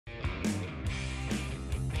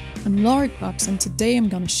I'm Laura Cox, and today I'm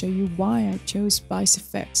gonna show you why I chose Bias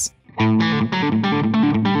FX.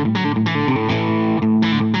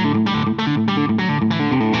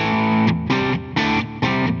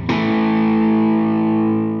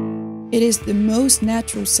 It is the most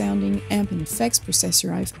natural sounding amp and effects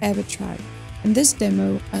processor I've ever tried. In this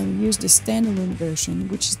demo, I'll use the standalone version,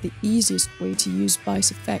 which is the easiest way to use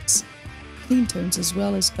Bias FX. Clean tones as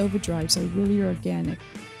well as overdrives are really organic.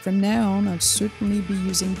 From now on, I'll certainly be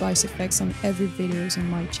using Bias FX on every videos on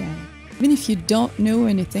my channel. Even if you don't know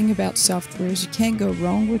anything about softwares, you can't go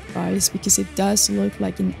wrong with Bias because it does look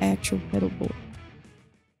like an actual pedal board.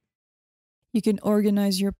 You can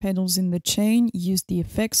organize your pedals in the chain, use the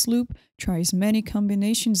effects loop, try as many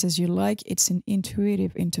combinations as you like. It's an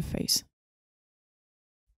intuitive interface.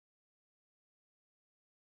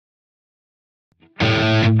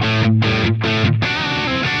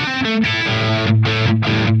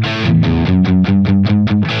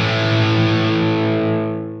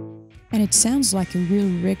 And it sounds like a real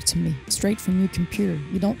rig to me, straight from your computer.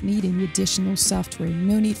 You don't need any additional software,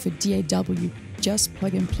 no need for DAW, just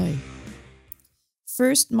plug and play.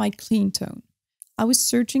 First, my clean tone. I was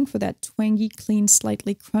searching for that twangy, clean,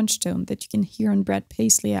 slightly crunch tone that you can hear on Brad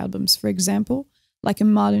Paisley albums, for example, like a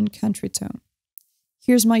modern country tone.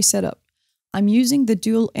 Here's my setup. I'm using the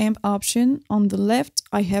dual amp option. On the left,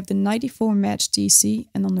 I have the 94 match DC,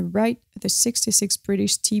 and on the right, the 66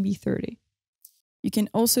 British TB30. You can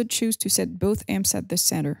also choose to set both amps at the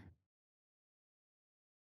center.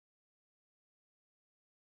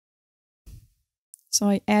 So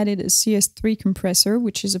I added a CS3 compressor,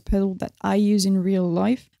 which is a pedal that I use in real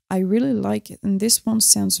life. I really like it, and this one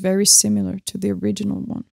sounds very similar to the original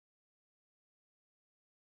one.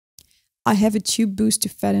 I have a tube boost to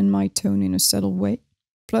fatten my tone in a subtle way,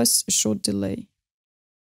 plus a short delay.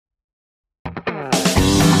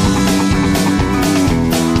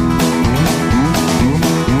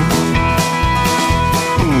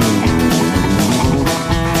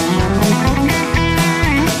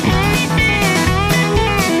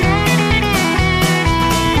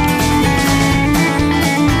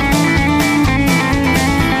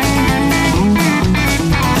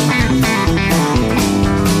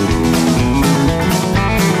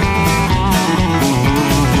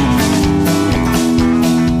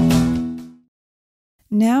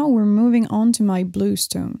 Now we're moving on to my blues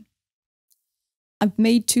tone. I've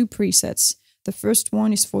made two presets. The first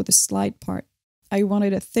one is for the slide part. I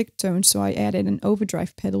wanted a thick tone, so I added an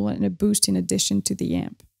overdrive pedal and a boost in addition to the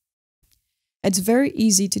amp. It's very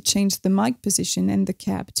easy to change the mic position and the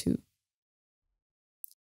cab too.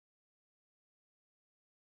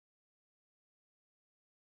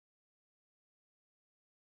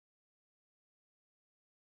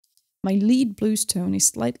 My lead blues tone is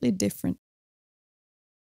slightly different.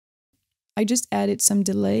 I just added some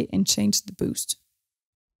delay and changed the boost.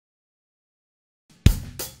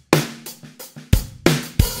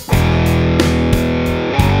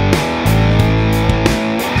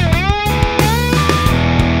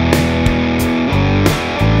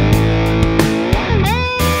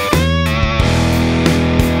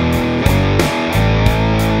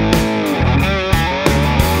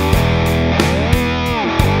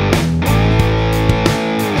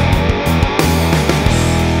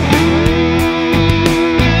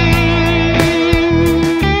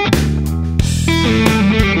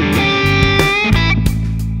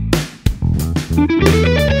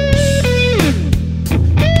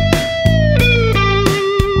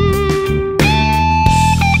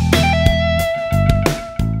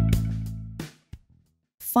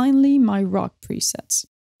 Finally, my rock presets.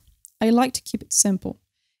 I like to keep it simple.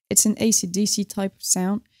 It's an AC/DC type of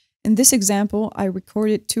sound. In this example, I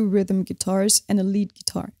recorded 2 rhythm guitars and a lead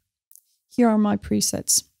guitar. Here are my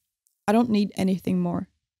presets. I don't need anything more.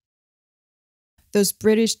 Those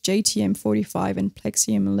British JTM 45 and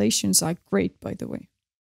Plexi emulations are great, by the way.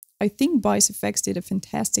 I think Bias FX did a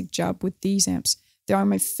fantastic job with these amps. They are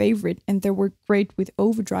my favorite, and they work great with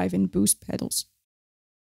overdrive and boost pedals.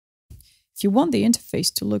 If you want the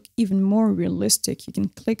interface to look even more realistic, you can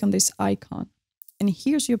click on this icon. And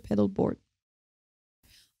here's your pedal board.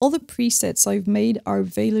 All the presets I've made are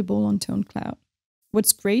available on ToneCloud.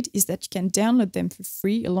 What's great is that you can download them for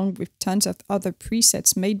free along with tons of other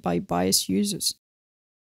presets made by Bias users.